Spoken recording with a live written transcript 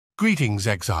Greetings,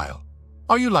 exile.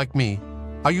 Are you like me?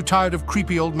 Are you tired of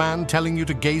creepy old man telling you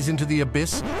to gaze into the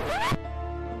abyss?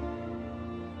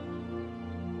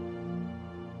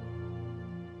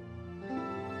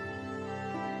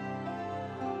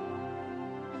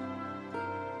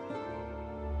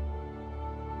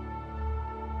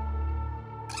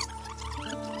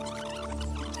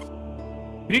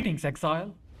 Greetings,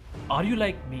 exile. Are you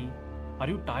like me? Are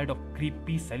you tired of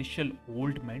creepy celestial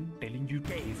old men telling you to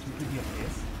gaze into the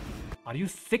abyss? Are you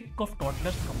sick of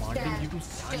toddlers commanding you to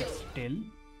stand still?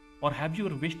 Or have you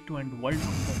wished to end world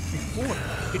hunger before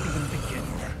it even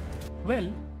begins?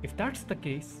 Well, if that's the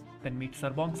case, then meet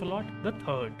Sir Bonxalot the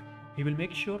Third. He will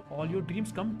make sure all your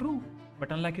dreams come true.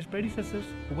 But unlike his predecessors,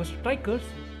 who were strikers,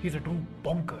 he's a true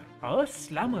bonker, a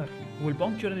slammer, who will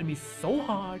bonk your enemies so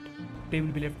hard, they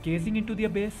will be left gazing into the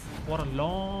abyss for a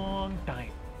long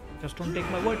time. Just don't take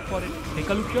my word for it, take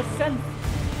a look yourself.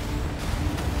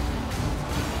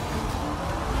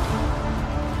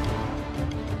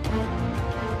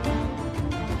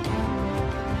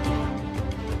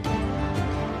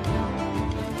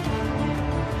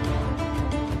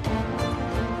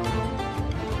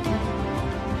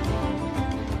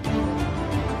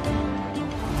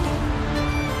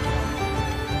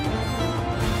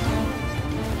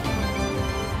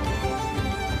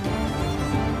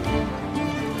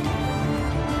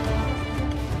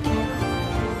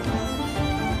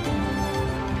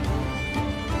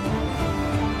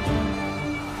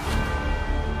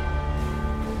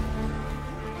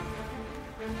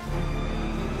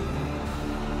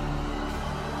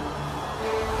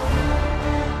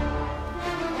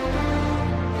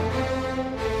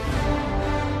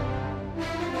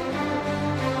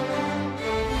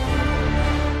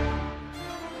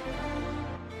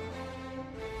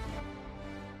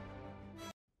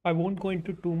 I won't go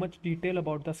into too much detail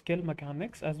about the skill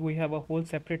mechanics as we have a whole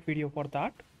separate video for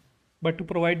that. But to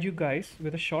provide you guys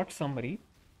with a short summary,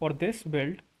 for this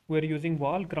build, we're using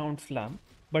Vaal Ground Slam.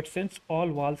 But since all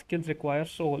Vaal skills require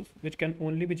souls, which can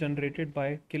only be generated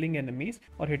by killing enemies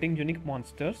or hitting unique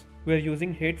monsters, we're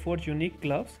using Hateforge unique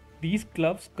gloves. These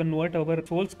gloves convert our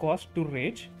souls cost to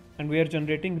rage, and we are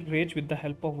generating rage with the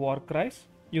help of war cries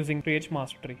using Rage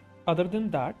Mastery. Other than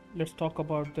that, let's talk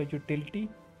about the utility,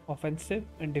 offensive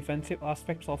and defensive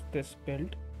aspects of this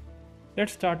build.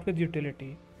 Let's start with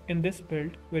utility. In this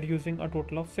build, we're using a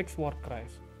total of 6 war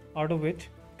cries, out of which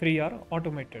 3 are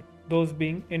automated, those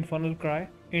being Infernal Cry,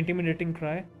 Intimidating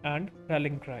Cry and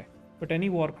Rallying Cry. But any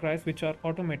war cries which are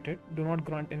automated do not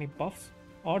grant any buffs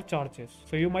or charges.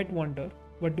 So you might wonder,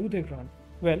 what do they grant?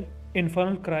 Well,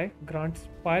 Infernal Cry grants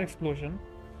Fire Explosion,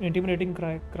 Intimidating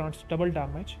Cry grants double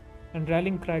damage, and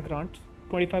Rallying Cry grants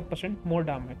 25% more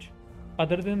damage.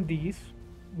 Other than these,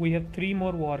 we have 3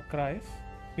 more war cries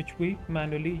which we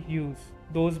manually use,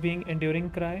 those being Enduring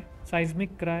Cry,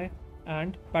 Seismic Cry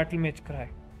and Battle Mage Cry.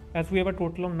 As we have a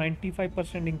total of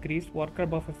 95% increased war cry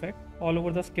buff effect all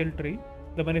over the skill tree,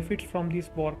 the benefits from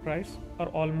these war cries are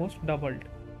almost doubled,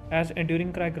 as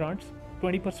Enduring Cry grants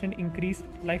 20% increased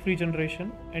life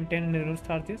regeneration and 10 endurance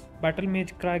charges, Battle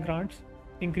Mage Cry grants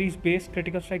increased base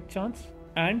critical strike chance,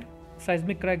 and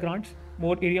Seismic Cry grants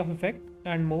more area of effect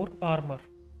and more armor.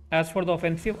 As for the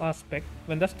offensive aspect,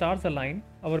 when the stars align,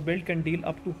 our build can deal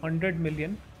up to 100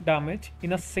 million damage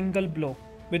in a single blow,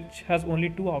 which has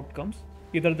only 2 outcomes,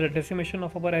 either the decimation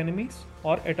of our enemies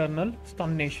or eternal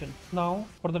stunnation. Now,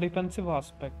 for the defensive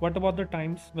aspect, what about the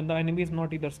times when the enemy is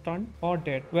not either stunned or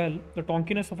dead? Well, the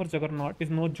tonkiness of our Juggernaut is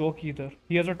no joke either.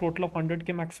 He has a total of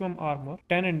 100k maximum armor,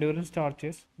 10 endurance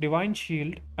charges, divine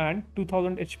shield and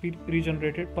 2000 HP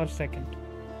regenerated per second.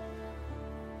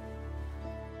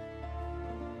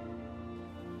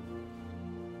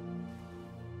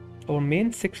 Our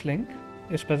main 6 link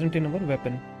is present in our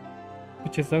weapon,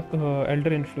 which is the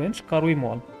Elder Influence Karui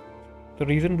Maul. The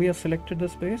reason we have selected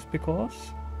this base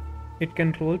because it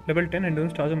can roll level 10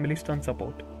 endurance charge and melee stun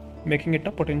support, making it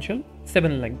a potential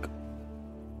 7 link.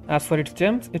 As for its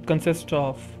gems, it consists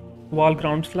of Vaal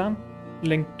Ground Slam,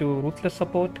 linked to Ruthless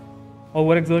support,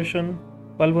 Overexertion,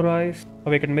 Pulverize,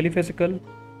 Awakened Melee Physical,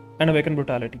 and Awakened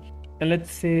Brutality. And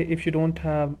let's say if you don't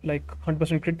have like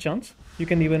 100% crit chance, you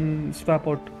can even swap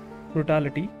out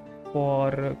Brutality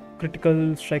for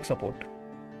critical strike support.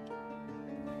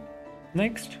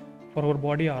 Next, for our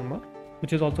body armor,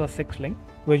 which is also a 6 link,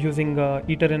 we're using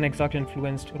Eater and Exact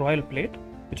influenced Royal Plate,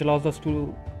 which allows us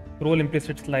to roll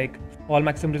implicits like all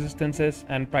maximum resistances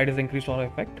and Pride is increased aura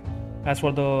effect. As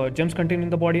for the gems contained in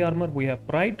the body armor, we have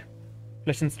Pride,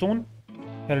 Flesh and Stone,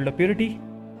 Herald of Purity,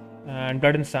 and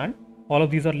Blood and Sand. All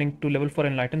of these are linked to level 4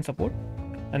 Enlightened support.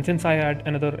 And since I had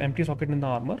another empty socket in the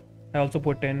armor, I also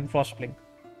put in Frostfling.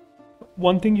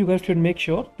 One thing you guys should make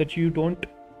sure that you don't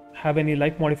have any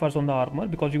life modifiers on the armor,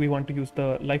 because we want to use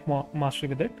the life mastery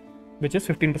with it, which is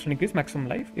 15% increase maximum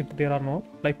life if there are no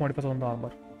life modifiers on the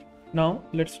armor. Now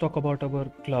let's talk about our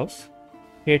gloves.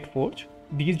 Hate Forge.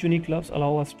 These unique gloves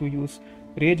allow us to use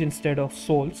rage instead of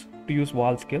souls to use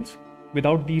Vaal skills.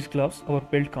 Without these gloves, our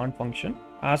build can't function.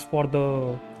 As for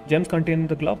the gems contained in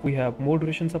the glove, we have more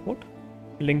duration support,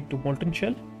 linked to Molten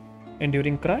Shell,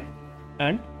 Enduring Cry,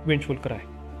 and Vengeful Cry.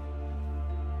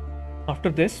 After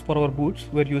this, for our boots,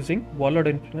 we're using Warlord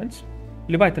Influence,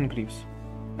 Leviathan Greaves,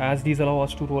 as these allow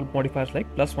us to roll modifiers like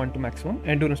 +1 to maximum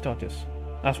endurance charges.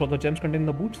 As for the gems contained in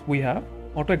the boots, we have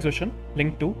Auto Exertion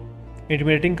linked to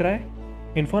Intimidating Cry,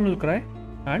 Infernal Cry,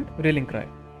 and Railing Cry.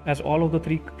 As all of the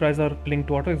three cries are linked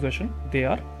to Auto Exertion, they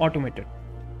are automated.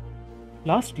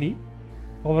 Lastly,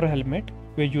 our helmet,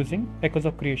 we're using Echoes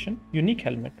of Creation Unique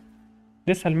Helmet.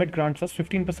 This helmet grants us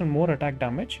 15% more attack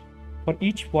damage for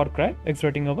each war cry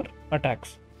exerting our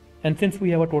attacks. And since we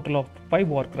have a total of 5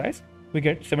 war cries, we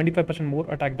get 75% more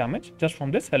attack damage just from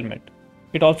this helmet.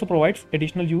 It also provides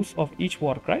additional use of each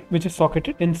war cry, which is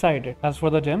socketed inside it. As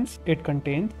for the gems, it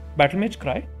contains Battle Mage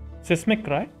Cry, Seismic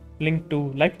Cry linked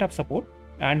to Life Tap support,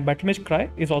 and Battle Mage Cry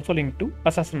is also linked to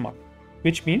Assassin Mark,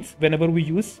 which means whenever we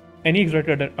use any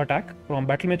exerted attack from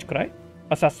Battle Mage Cry,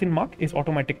 Assassin Mark is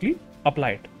automatically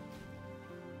applied.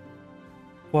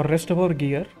 For rest of our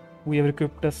gear, we have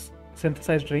equipped a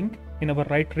synthesized ring in our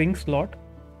right ring slot,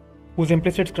 whose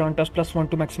implicits grant us +1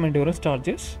 to maximum endurance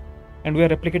charges, and we are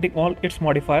replicating all its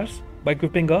modifiers by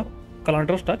equipping a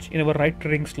Calandra's Touch in our right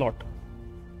ring slot.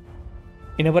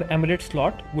 In our amulet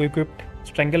slot, we equipped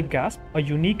Strangle Gasp, a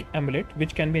unique amulet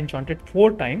which can be enchanted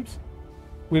 4 times.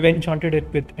 We've enchanted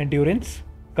it with Endurance,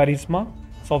 Charisma,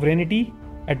 Sovereignty,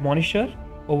 Admonisher.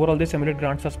 Overall, this amulet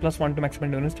grants us +1 to maximum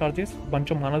endurance charges,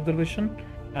 bunch of mana duration,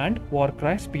 and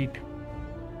Warcry speed.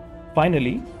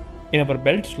 Finally, in our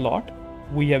belt slot,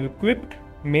 we have equipped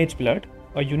Mage Blood,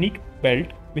 a unique belt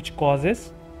which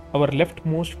causes our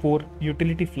leftmost 4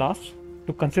 utility flasks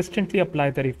to consistently apply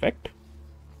their effect.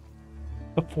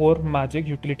 The 4 magic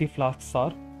utility flasks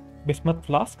are Bismuth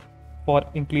Flask for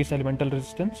increased elemental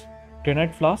resistance,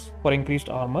 Granite Flask for increased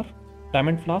armor,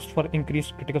 Diamond Flask for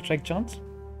increased critical strike chance,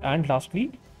 and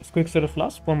lastly, Quicksilver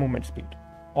Flask for movement speed.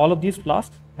 All of these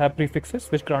flasks have prefixes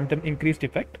which grant them increased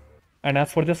effect, and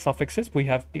as for the suffixes, we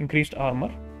have increased armor,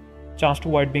 chance to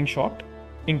avoid being shot,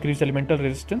 increased elemental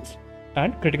resistance,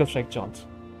 and critical strike chance.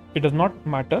 It does not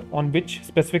matter on which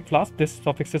specific flask these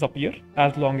suffixes appear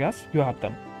as long as you have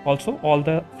them. Also, all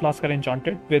the flasks are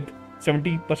enchanted with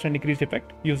 70% increased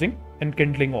effect using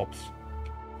Enkindling Orbs.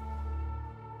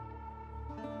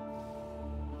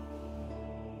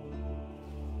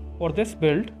 For this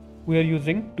build, we are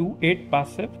using 2 8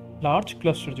 passive large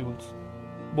cluster jewels.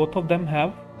 Both of them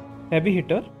have Heavy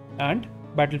Hitter and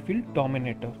Battlefield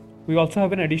Dominator. We also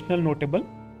have an additional notable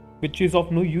which is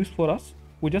of no use for us.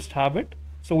 We just have it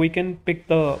so we can pick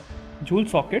the jewel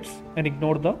sockets and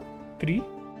ignore the 3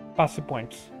 passive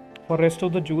points. For rest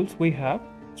of the jewels, we have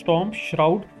Storm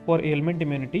Shroud for ailment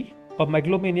immunity, a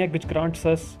Megalomaniac which grants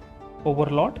us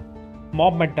Overlord,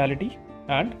 Mob Mentality,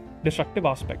 and Destructive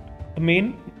Aspect. The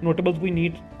main notables we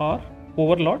need are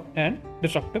Overlord and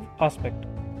Destructive Aspect.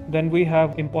 Then we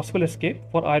have Impossible Escape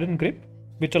for Iron Grip,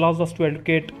 which allows us to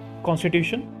allocate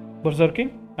Constitution,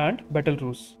 Berserking, and Battle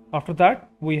Ruse. After that,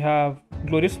 we have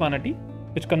Glorious Vanity,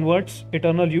 which converts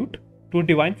Eternal Youth to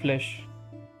Divine Flesh.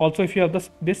 Also, if you have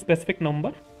this specific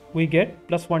number, we get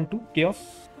 +1 to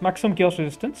Chaos, maximum Chaos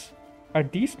resistance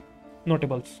at these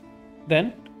notables.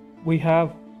 Then we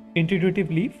have Intuitive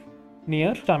Leaf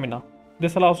near Stamina.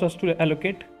 This allows us to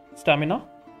allocate Stamina,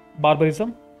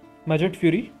 Barbarism, Measured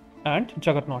Fury, and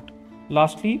Juggernaut.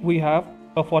 Lastly, we have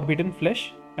a Forbidden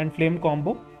Flesh and Flame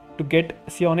combo to get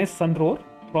Sione's Sun Roar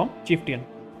from Chieftain.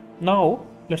 Now,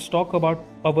 let's talk about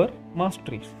our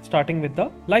masteries, starting with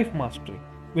the Life Mastery,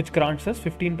 which grants us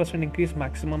 15% increased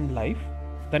maximum life.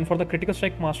 Then for the Critical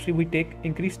Strike Mastery, we take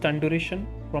increased stun duration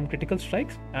from critical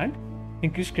strikes and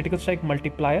increased critical strike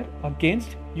multiplier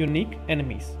against unique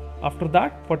enemies. After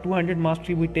that, for 200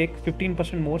 Mastery, we take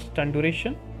 15% more stun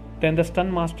duration. Then the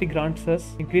Stun Mastery grants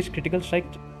us increased critical strike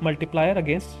multiplier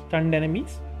against stunned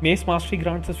enemies. Mace Mastery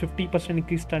grants us 50%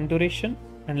 increased stun duration.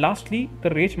 And lastly, the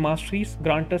Rage Masteries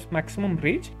grant us maximum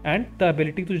rage and the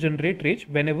ability to generate rage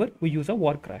whenever we use a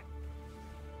war cry.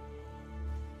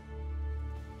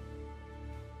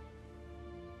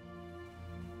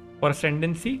 For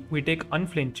Ascendancy, we take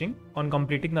Unflinching on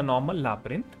completing the normal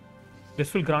Labyrinth.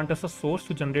 This will grant us a source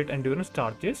to generate endurance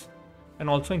charges and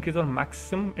also increase our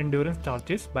maximum endurance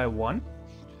charges by 1.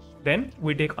 Then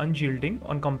we take Unyielding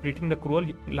on completing the Cruel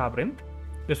Labyrinth.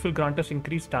 This will grant us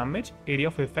increased damage, area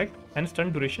of effect, and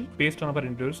stun duration based on our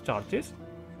endurance charges.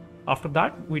 After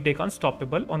that, we take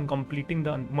Unstoppable on completing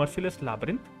the Merciless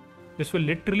Labyrinth. This will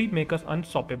literally make us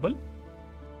unstoppable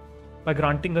by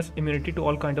granting us immunity to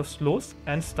all kind of slows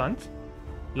and stuns.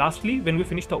 Lastly, when we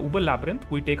finish the Uber Labyrinth,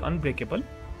 we take Unbreakable,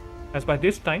 as by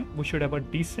this time we should have a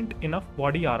decent enough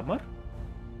body armor,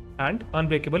 and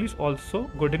Unbreakable is also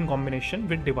good in combination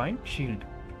with Divine Shield.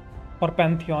 For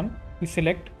Pantheon, we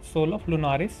select Soul of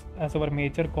Lunaris as our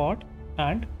major god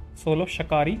and Soul of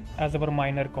Shakari as our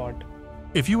minor god.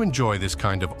 If you enjoy this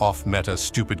kind of off-meta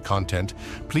stupid content,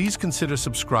 please consider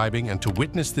subscribing, and to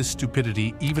witness this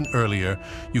stupidity even earlier,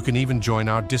 you can even join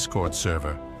our Discord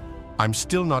server. I'm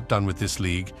still not done with this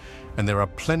league, and there are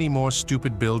plenty more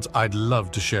stupid builds I'd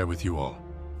love to share with you all.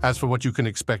 As for what you can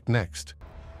expect next,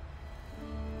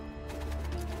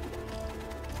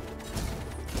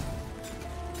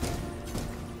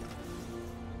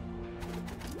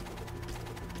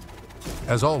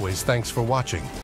 as always, thanks for watching.